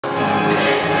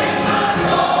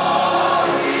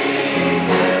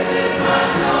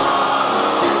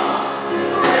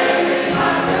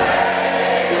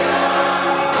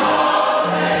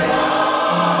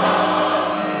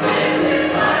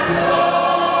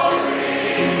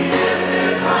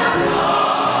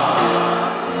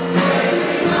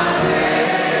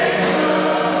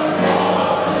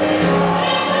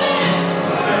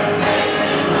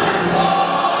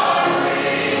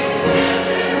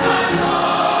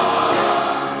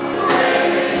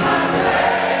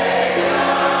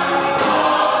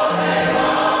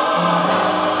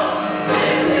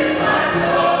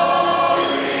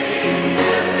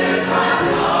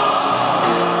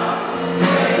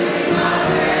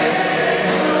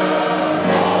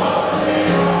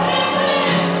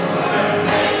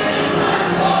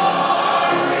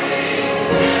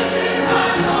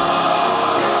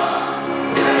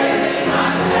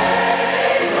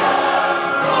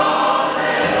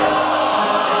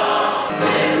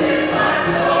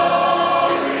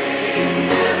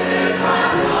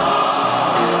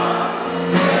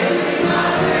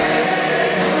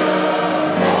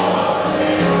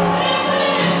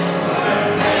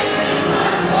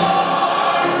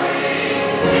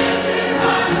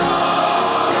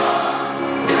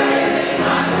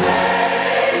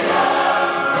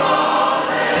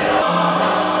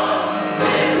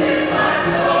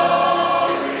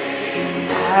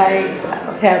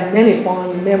have many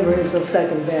fond memories of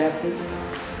Second Baptist.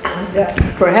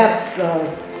 Perhaps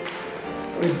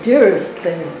the dearest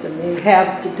things to me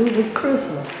have to do with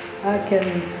Christmas. I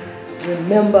can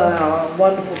remember our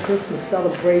wonderful Christmas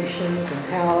celebrations and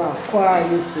how our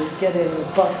choir used to get in the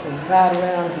bus and ride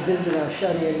around to visit our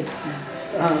shut-in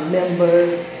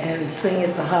members and sing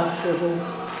at the hospitals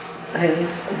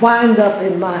and wind up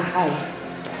in my house.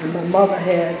 And my mother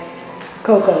had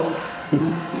cocoa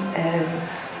and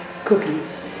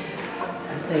cookies,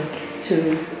 I think,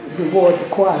 to reward the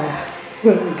choir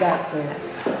when we got there.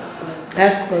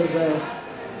 That was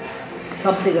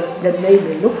something that made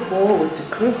me look forward to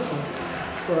Christmas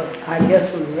for, I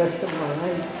guess, for the rest of my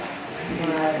life.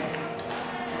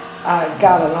 I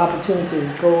got an opportunity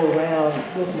to go around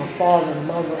with my father and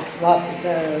mother lots of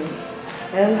times.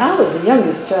 And I was the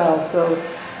youngest child, so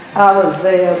I was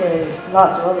there when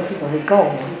lots of other people had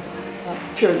gone.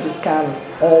 Church is kind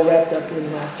of all wrapped up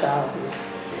in my childhood.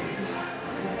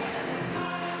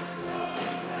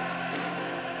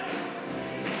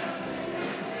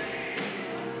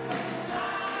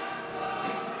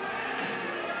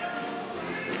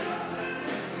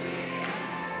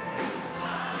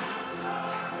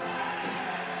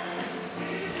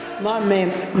 My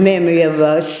memory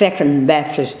of Second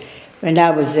Baptist, when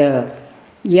I was a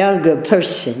younger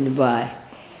person,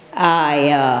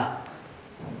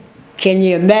 can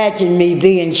you imagine me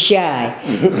being shy?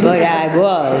 But I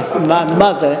was. My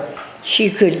mother, she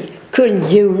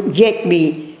couldn't get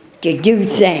me to do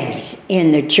things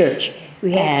in the church.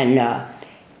 And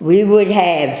we would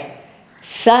have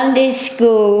Sunday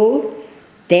school,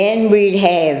 then we'd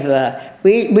have,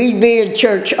 we'd be in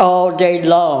church all day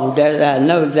long, I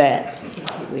know that.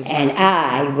 And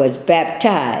I was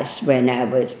baptized when I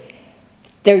was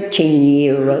 13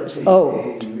 years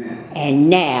old. And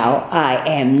now I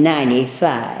am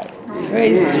 95.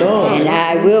 Praise the Lord. And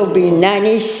I will be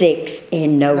 96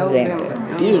 in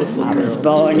November. Beautiful. I was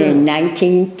born in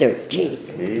 1913.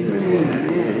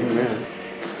 Amen.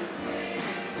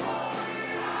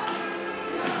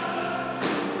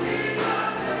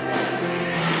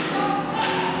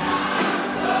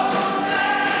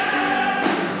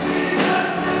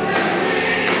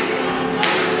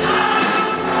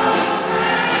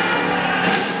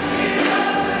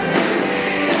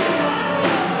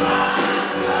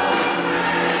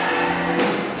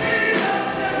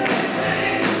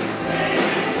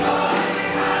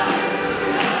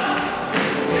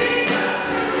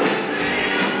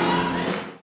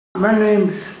 My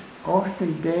name's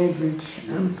Austin Dandridge.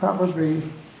 I'm probably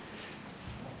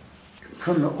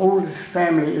from the oldest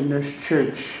family in this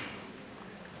church.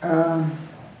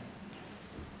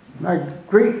 My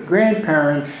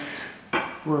great-grandparents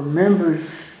were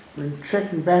members when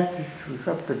Second Baptist was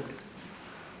up at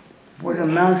what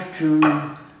amounts to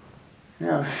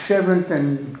now 7th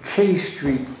and K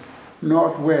Street,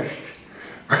 Northwest.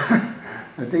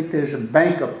 I think there's a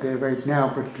bank up there right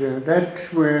now, but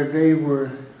that's where they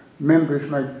were members,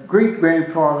 my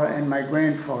great-grandfather and my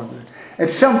grandfather.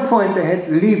 At some point they had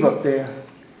to leave up there,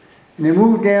 and they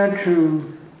moved down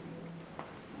to,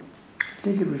 I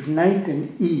think it was 9th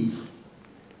and E,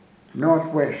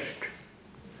 Northwest.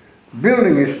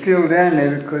 Building is still down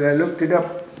there because I looked it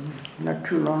up not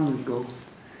too long ago.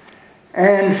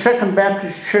 And Second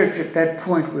Baptist Church at that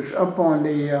point was up on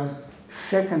the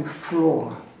second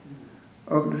floor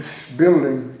of this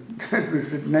building that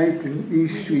was at 9th and E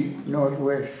Street,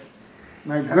 Northwest.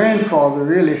 My grandfather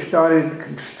really started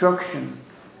construction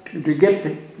to get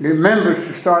the members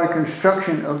to start a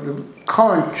construction of the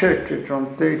current church that's on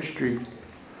 3rd Street.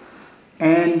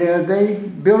 And they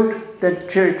built that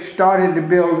church, started to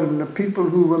build, and the people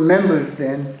who were members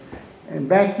then, and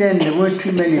back then there weren't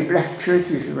too many black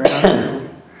churches around, so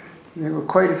there were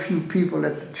quite a few people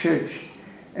at the church.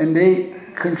 And they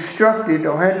constructed,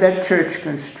 or had that church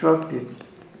constructed,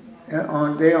 there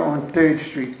on 3rd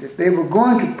Street, that they were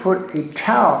going to put a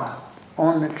tower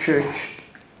on the church,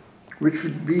 which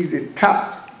would be the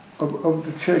top of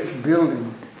the church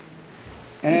building.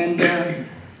 And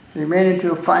they ran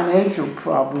into a financial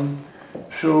problem.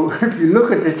 So if you look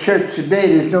at the church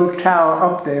today, there's no tower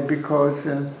up there because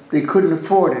they couldn't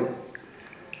afford it.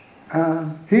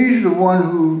 He's the one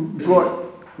who brought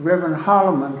Reverend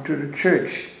Holloman to the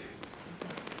church.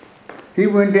 He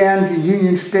went down to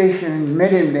Union Station and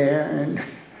met him there, and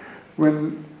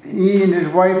when he and his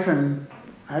wife and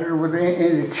I don't know whether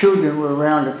any of the children were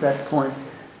around at that point,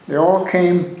 they all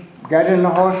came, got in the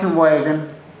horse and wagon,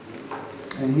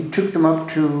 and he took them up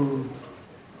to,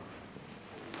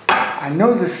 I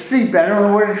know the street, but I don't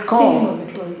know what it's called.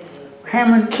 Kingman Place.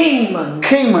 Hammond? Kingman.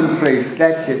 Kingman Place,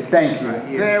 that's it, thank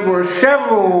you. There were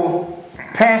several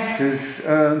pastors,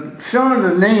 some of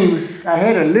the names, I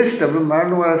had a list of them. I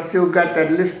don't know whether I still got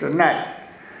that list or not.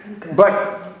 Okay.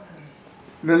 But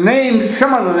the names,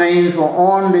 some of the names were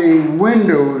on the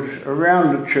windows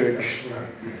around the church.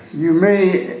 You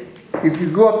may, if you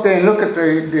go up there and look at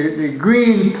the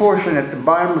green portion at the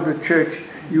bottom of the church,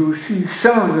 you will see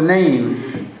some of the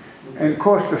names. And of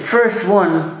course the first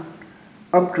one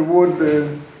up toward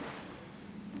the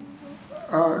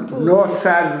north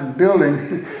side of the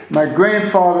building, my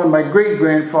grandfather, my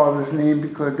great-grandfather's name,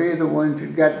 because they're the ones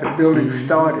that got the building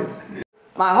started.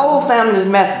 My whole family is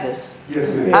Methodist. Yes,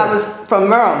 ma'am. I was from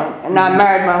Maryland, and I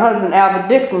married my husband, Albert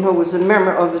Dixon, who was a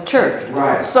member of the church.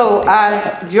 Right. So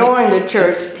I joined the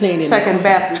church, Second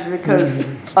Baptist, because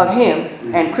of him,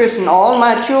 and christened all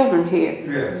my children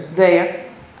here, there.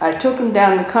 I took them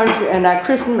down the country, and I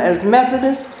christened them as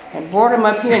Methodist, and brought them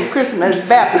up here and christened them as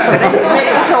Baptist, so they could make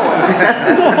a choice.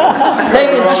 They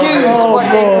could choose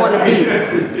what they want to be.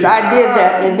 So I did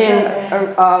that, and then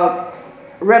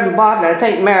Reverend Bartlett, I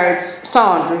think, married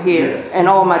Sandra here, and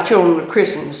all my children were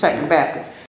Christian in Second Baptist.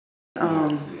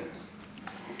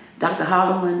 Dr.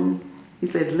 Holloman, he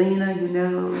said, Lena, you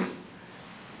know,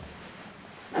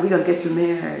 we're going to get you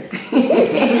married.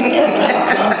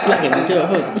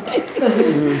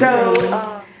 So,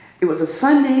 it was a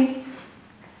Sunday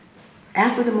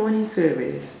after the morning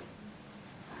service.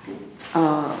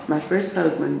 My first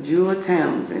husband, Jewel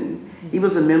Townsend, he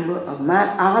was a member of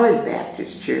Mount Olive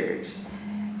Baptist Church.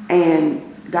 And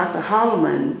Dr.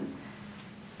 Holloman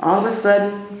all of a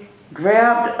sudden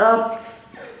grabbed up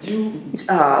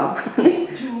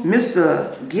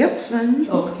Mr. Gibson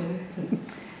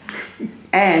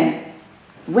and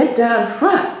went down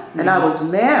front. And I was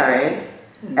married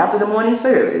after the morning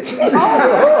service in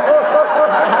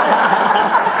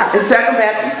Second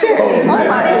Baptist Church.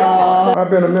 I've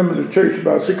been a member of the church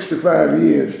about 65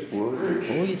 years.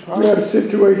 We had a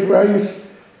situation where I used to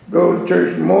go to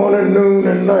church morning, noon,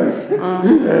 and night.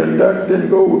 And that didn't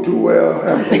go too well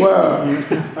after a while.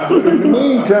 But in the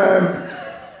meantime,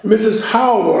 Mrs.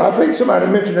 Howell, I think somebody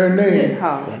mentioned her name.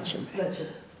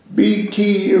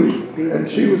 BTU. And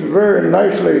she was a very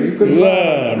nice lady. You couldn't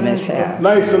find Miss Howell.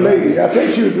 nicer lady. I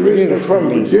think she was originally from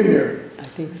Virginia. I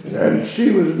think so. And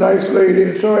she was a nice lady.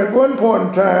 And so at one point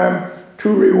in time, to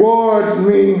reward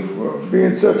me for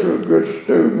being such a good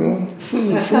student,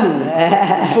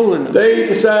 they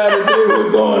decided they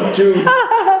were going to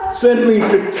send me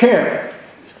to camp.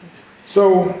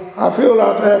 So I filled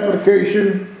out the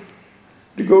application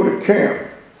to go to camp.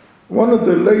 One of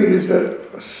the ladies that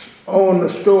owned the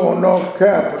store on North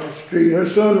Capitol Street, her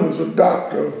son was a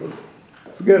doctor,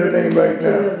 forget her name right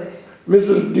now,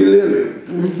 Mrs.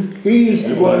 DeLilly. He's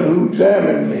the one who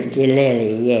examined me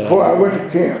before I went to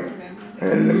camp.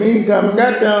 And in the meantime, I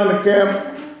got down to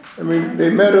camp. I mean,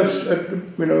 they met us at the,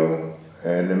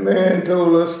 and the man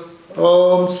told us,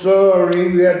 oh, I'm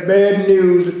sorry, we had bad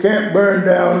news. The camp burned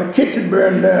down, the kitchen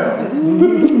burned down.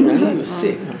 You were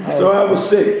sick. So I was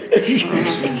sick.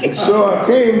 So I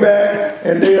came back,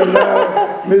 and they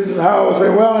allowed Mrs. Howell say,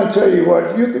 well, I tell you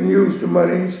what, you can use the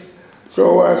monies.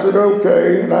 So I said,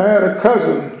 okay. And I had a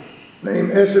cousin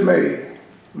named SMA.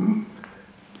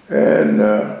 And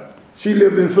she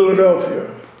lived in Philadelphia.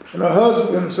 And her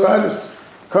husband, so I just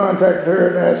contacted her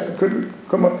and asked her, could we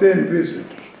come up there and visit?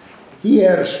 He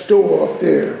had a store up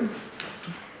there.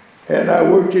 And I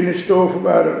worked in his store for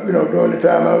about, during the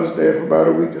time I was there for about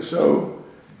a week or so.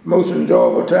 Most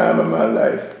enjoyable time of my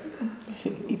life.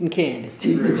 Eating candy.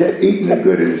 Eating the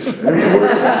goodies.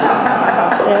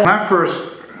 My first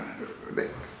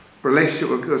relationship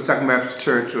with Second Baptist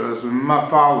Church was when my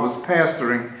father was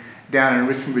pastoring down in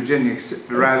Richmond, Virginia,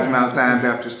 the Rising Mount Zion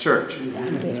Baptist Church.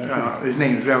 His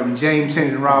name is Reverend James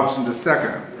Henry Robinson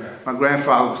II. My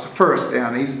grandfather was the first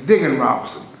down there. He's Diggin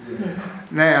Robinson.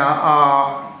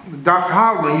 Now, Dr.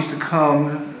 Holloman used to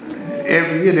come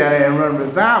every year down there and run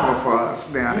revival for us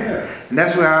down there. And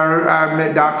that's where I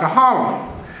met Dr. Holloman.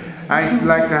 I used to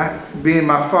like to be in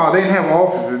my father. They didn't have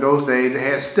offices in those days. They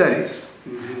had studies.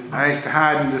 I used to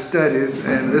hide in the studies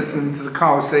and listen to the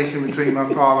conversation between my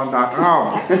father and Dr.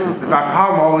 Holloman. Dr.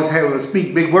 Holloman always had to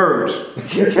speak big words.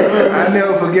 I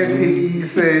never forget, he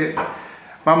said,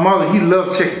 my mother, he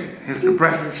loved chicken. The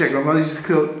breast of the chicken. My mother used to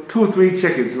cook 2 or 3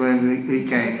 chickens when he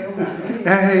came.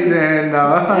 And I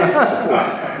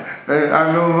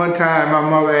remember one time my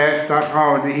mother asked Dr.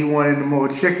 Holloman if he wanted more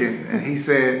chicken. And he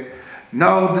said,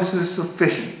 no, this is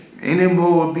sufficient. Any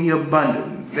more will be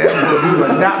abundant. That will be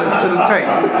monotonous to the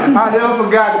taste. I never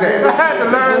forgot that. I had to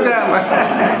learn that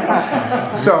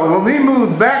one. So when we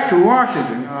moved back to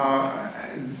Washington,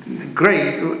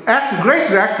 Grace was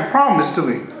actually promised to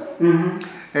me.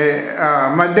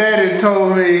 And my daddy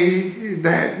told me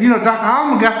that, you know, Dr.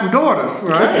 Holman got some daughters,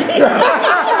 right?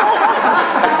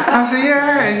 I said,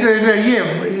 yeah. He said, yeah,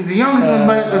 the youngest one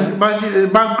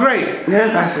about Grace.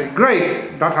 I said, Grace.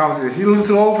 Dr. Holman said, she looks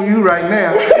too old for you right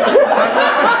now.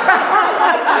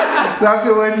 So I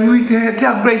said, well, you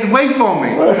tell Grace to wait for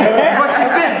me. But she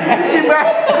didn't. She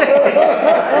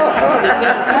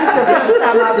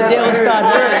The devil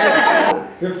started early.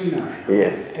 59.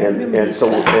 Yes, and so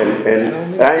I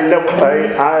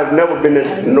have never been in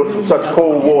such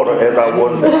cold water as I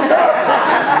was.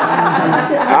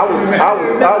 I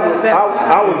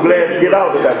was glad to get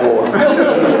out of that water.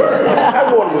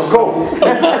 That water was cold.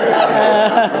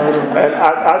 And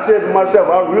I said to myself,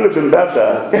 I've really been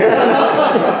baptized.